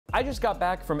I just got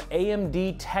back from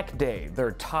AMD Tech Day,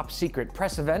 their top secret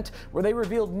press event where they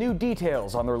revealed new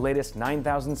details on their latest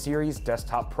 9000 series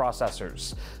desktop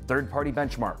processors, third-party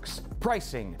benchmarks,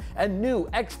 pricing, and new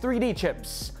X3D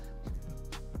chips.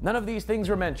 None of these things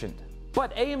were mentioned.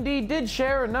 But AMD did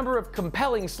share a number of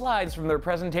compelling slides from their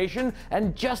presentation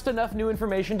and just enough new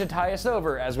information to tie us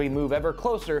over as we move ever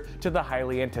closer to the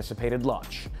highly anticipated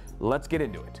launch. Let's get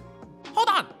into it. Hold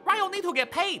on, Ryo need to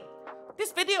get paid.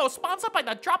 This video is sponsored by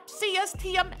the Drop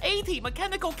CSTM80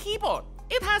 mechanical keyboard.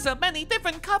 It has a many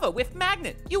different cover with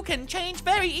magnet. You can change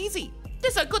very easy.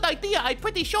 This is a good idea, I'm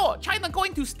pretty sure China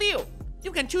going to steal.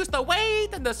 You can choose the weight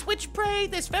and the switch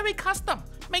plate is very custom.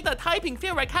 Make the typing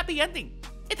feel like happy ending.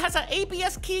 It has an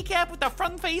ABS keycap with a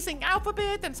front-facing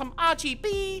alphabet and some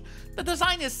RGB. The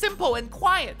design is simple and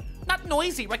quiet, not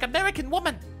noisy like American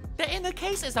Woman. The inner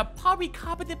case is a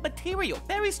polycarbonate material,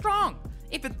 very strong.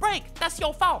 If it breaks, that's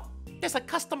your fault. There's a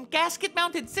custom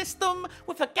gasket-mounted system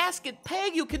with a gasket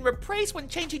peg you can replace when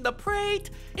changing the plate.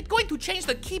 It's going to change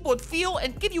the keyboard feel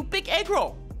and give you big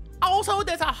aggro. Also,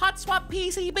 there's a hot swap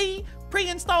PCB,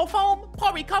 pre-installed foam,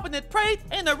 polycarbonate plate,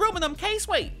 and aluminum case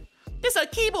weight. This is a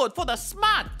keyboard for the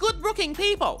smart, good-looking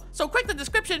people, so click the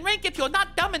description link if you're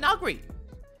not dumb and ugly.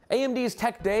 AMD's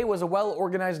Tech Day was a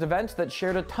well-organized event that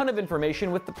shared a ton of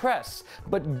information with the press,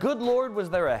 but good lord was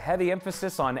there a heavy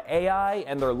emphasis on AI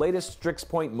and their latest Strix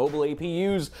Point mobile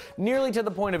APUs, nearly to the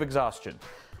point of exhaustion.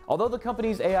 Although the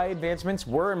company's AI advancements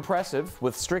were impressive,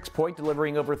 with Strix Point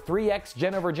delivering over 3x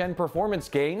gen-over-gen performance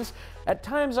gains, at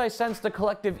times I sensed a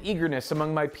collective eagerness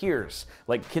among my peers,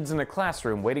 like kids in a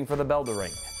classroom waiting for the bell to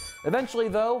ring. Eventually,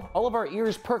 though, all of our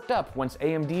ears perked up once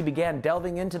AMD began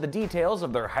delving into the details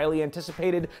of their highly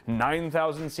anticipated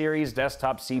 9000 series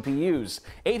desktop CPUs,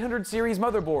 800 series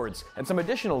motherboards, and some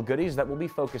additional goodies that we'll be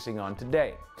focusing on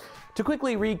today. To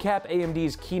quickly recap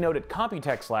AMD's keynote at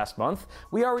Computex last month,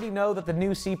 we already know that the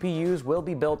new CPUs will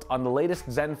be built on the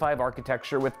latest Zen 5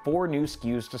 architecture with 4 new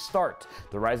SKUs to start: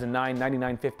 the Ryzen 9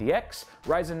 9950X,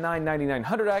 Ryzen 9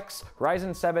 9900X,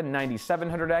 Ryzen 7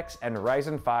 9700X, and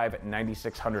Ryzen 5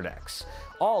 9600X.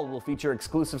 All will feature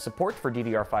exclusive support for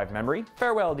DDR5 memory,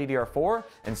 farewell DDR4,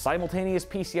 and simultaneous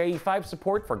PCIe 5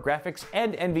 support for graphics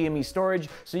and NVMe storage,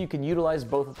 so you can utilize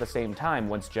both at the same time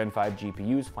once Gen 5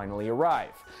 GPUs finally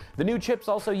arrive. The new chips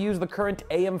also use the current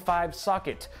AM5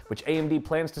 socket, which AMD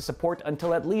plans to support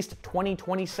until at least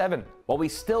 2027. While we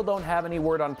still don't have any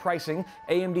word on pricing,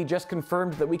 AMD just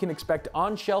confirmed that we can expect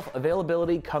on-shelf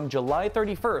availability come July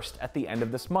 31st at the end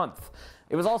of this month.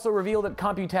 It was also revealed at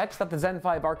Computex that the Zen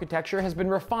 5 architecture has been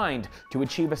refined to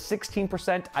achieve a 16%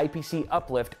 IPC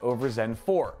uplift over Zen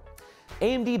 4.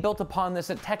 AMD built upon this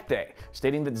at Tech Day,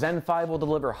 stating that Zen 5 will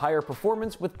deliver higher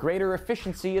performance with greater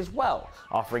efficiency as well,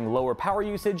 offering lower power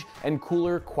usage and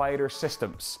cooler, quieter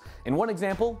systems. In one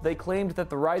example, they claimed that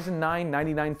the Ryzen 9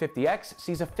 9950X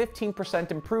sees a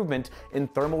 15% improvement in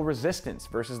thermal resistance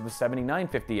versus the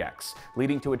 7950X,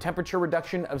 leading to a temperature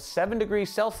reduction of 7 degrees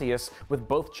Celsius with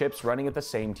both chips running at the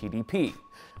same TDP.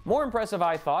 More impressive,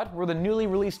 I thought, were the newly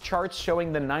released charts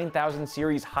showing the 9000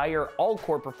 series higher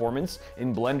all-core performance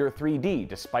in Blender 3D,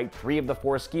 despite 3 of the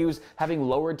 4 SKUs having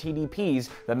lower TDPs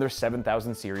than their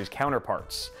 7000 series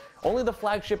counterparts. Only the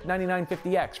flagship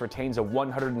 9950X retains a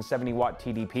 170-watt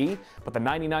TDP, but the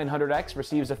 9900X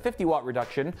receives a 50-watt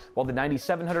reduction, while the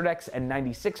 9700X and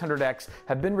 9600X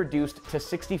have been reduced to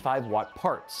 65-watt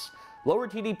parts. Lower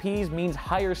TDPs means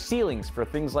higher ceilings for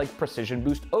things like Precision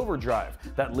Boost Overdrive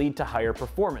that lead to higher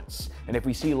performance. And if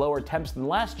we see lower temps than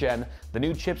last gen, the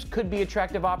new chips could be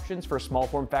attractive options for small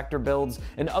form factor builds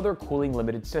and other cooling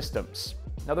limited systems.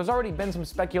 Now, there's already been some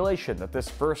speculation that this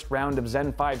first round of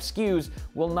Zen 5 SKUs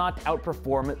will not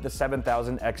outperform the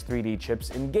 7000 X3D chips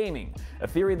in gaming, a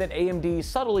theory that AMD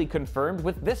subtly confirmed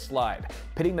with this slide,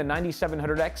 pitting the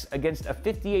 9700X against a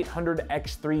 5800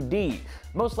 X3D,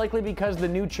 most likely because the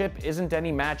new chip isn't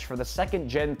any match for the second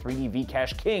gen 3D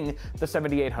V-Cache king, the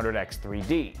 7800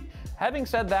 X3D. Having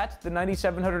said that, the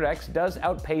 9700X does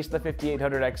outpace the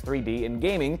 5800X3D in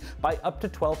gaming by up to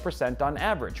 12% on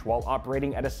average, while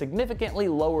operating at a significantly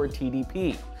lower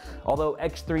TDP. Although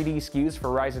X3D SKUs for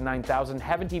Ryzen 9000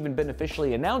 haven't even been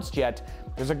officially announced yet,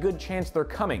 there's a good chance they're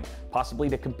coming, possibly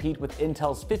to compete with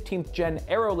Intel's 15th gen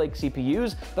Arrow Lake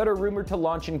CPUs that are rumored to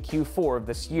launch in Q4 of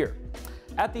this year.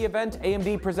 At the event,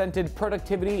 AMD presented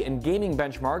productivity and gaming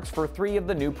benchmarks for 3 of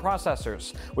the new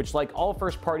processors, which, like all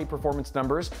first-party performance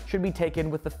numbers, should be taken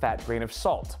with a fat grain of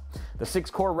salt. The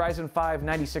 6-core Ryzen 5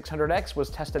 9600X was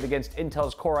tested against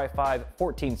Intel's Core i5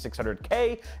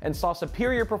 14600K and saw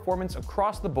superior performance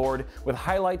across the board, with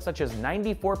highlights such as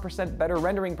 94% better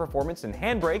rendering performance in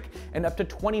Handbrake and up to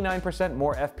 29%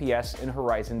 more FPS in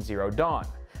Horizon Zero Dawn.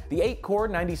 The 8-core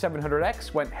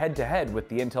 9700X went head-to-head with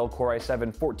the Intel Core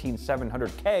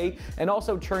i7-14700K and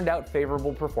also churned out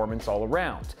favorable performance all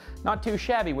around. Not too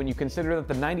shabby when you consider that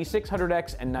the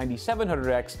 9600X and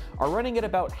 9700X are running at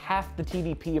about half the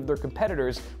TDP of their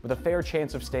competitors, with a fair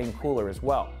chance of staying cooler as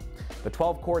well. The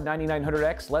 12-core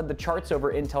 9900X led the charts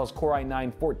over Intel's Core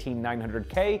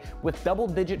i9-14900K with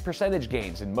double-digit percentage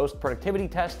gains in most productivity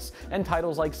tests and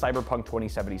titles like Cyberpunk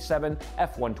 2077,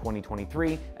 F1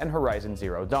 2023, and Horizon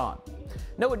Zero Dawn.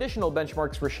 No additional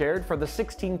benchmarks were shared for the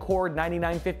 16-core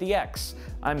 9950X.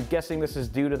 I'm guessing this is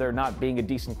due to there not being a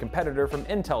decent competitor from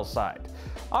Intel's side.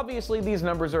 Obviously, these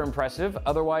numbers are impressive,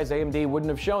 otherwise AMD wouldn't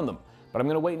have shown them, but I'm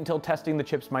going to wait until testing the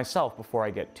chips myself before I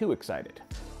get too excited.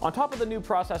 On top of the new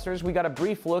processors, we got a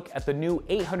brief look at the new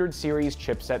 800 series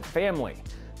chipset family.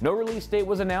 No release date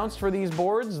was announced for these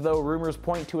boards, though rumors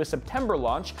point to a September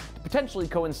launch to potentially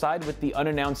coincide with the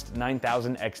unannounced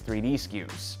 9000X3D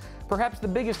SKUs. Perhaps the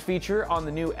biggest feature on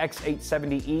the new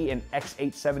X870E and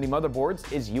X870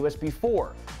 motherboards is USB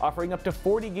 4, offering up to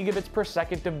 40 gigabits per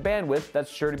second of bandwidth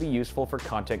that's sure to be useful for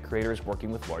content creators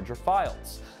working with larger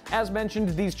files. As mentioned,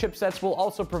 these chipsets will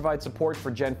also provide support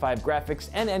for Gen 5 graphics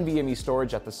and NVMe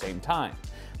storage at the same time.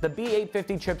 The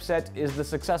B850 chipset is the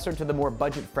successor to the more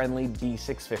budget-friendly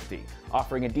B650,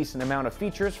 offering a decent amount of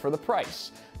features for the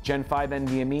price. Gen 5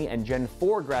 NVMe and Gen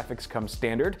 4 graphics come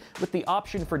standard, with the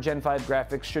option for Gen 5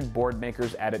 graphics should board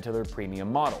makers add it to their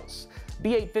premium models.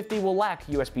 B850 will lack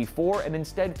USB 4 and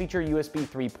instead feature USB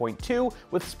 3.2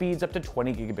 with speeds up to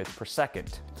 20 gigabits per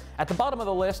second. At the bottom of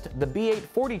the list, the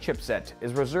B840 chipset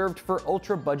is reserved for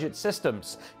ultra-budget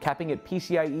systems, capping at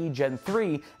PCIe Gen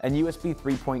 3 and USB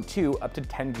 3.2 up to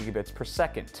 10 gigabits per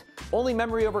second. Only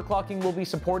memory overclocking will be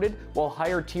supported, while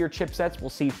higher-tier chipsets will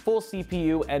see full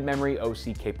CPU and Memory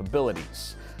OC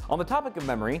capabilities. On the topic of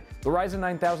memory, the Ryzen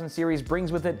 9000 series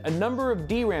brings with it a number of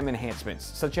DRAM enhancements,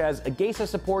 such as AGESA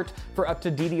support for up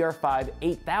to DDR5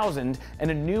 8000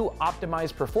 and a new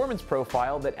optimized performance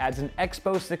profile that adds an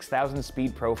Expo 6000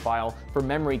 speed profile for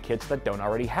memory kits that don't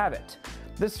already have it.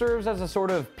 This serves as a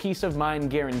sort of peace of mind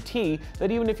guarantee that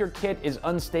even if your kit is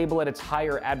unstable at its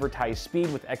higher advertised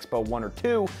speed with Expo 1 or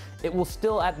 2, it will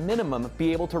still at minimum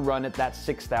be able to run at that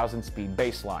 6000 speed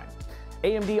baseline.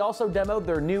 AMD also demoed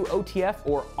their new OTF,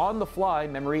 or on-the-fly,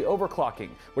 memory overclocking,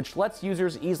 which lets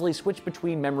users easily switch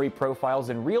between memory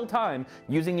profiles in real time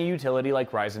using a utility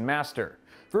like Ryzen Master.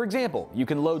 For example, you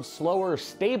can load slower,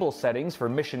 stable settings for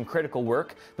mission-critical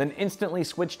work, then instantly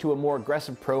switch to a more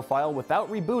aggressive profile without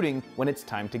rebooting when it's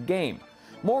time to game.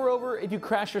 Moreover, if you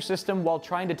crash your system while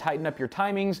trying to tighten up your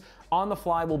timings, On the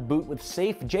Fly will boot with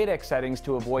safe JADEC settings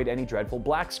to avoid any dreadful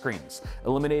black screens,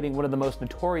 eliminating one of the most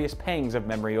notorious pangs of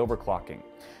memory overclocking.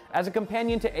 As a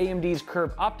companion to AMD's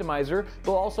Curve Optimizer,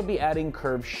 they'll also be adding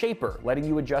Curve Shaper, letting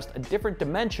you adjust a different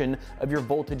dimension of your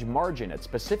voltage margin at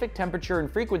specific temperature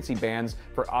and frequency bands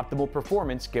for optimal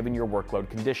performance given your workload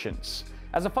conditions.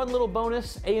 As a fun little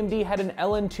bonus, AMD had an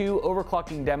LN2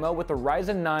 overclocking demo with the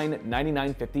Ryzen 9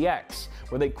 9950X,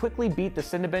 where they quickly beat the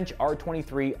Cinebench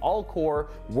R23 all-core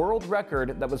world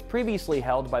record that was previously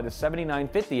held by the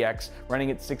 7950X running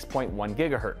at 6.1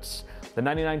 GHz. The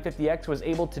 9950X was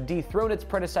able to dethrone its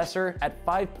predecessor at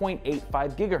 5.85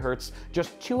 GHz,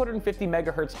 just 250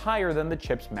 MHz higher than the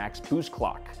chip's max boost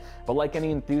clock. But like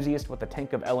any enthusiast with a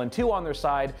tank of LN2 on their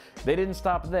side, they didn't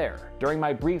stop there. During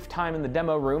my brief time in the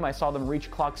demo room, I saw them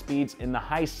reach clock speeds in the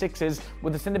high 6s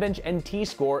with a Cinebench NT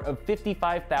score of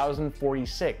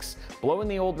 55,046, blowing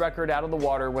the old record out of the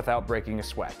water without breaking a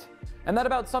sweat. And that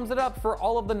about sums it up for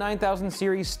all of the 9000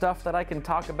 series stuff that I can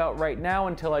talk about right now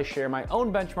until I share my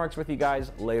own benchmarks with you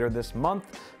guys later this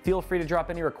month. Feel free to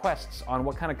drop any requests on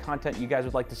what kind of content you guys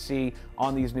would like to see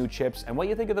on these new chips and what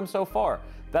you think of them so far.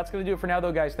 That's going to do it for now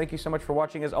though, guys. Thank you so much for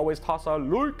watching. As always, toss a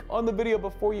like on the video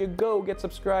before you go. Get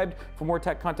subscribed for more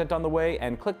tech content on the way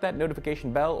and click that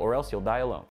notification bell or else you'll die alone.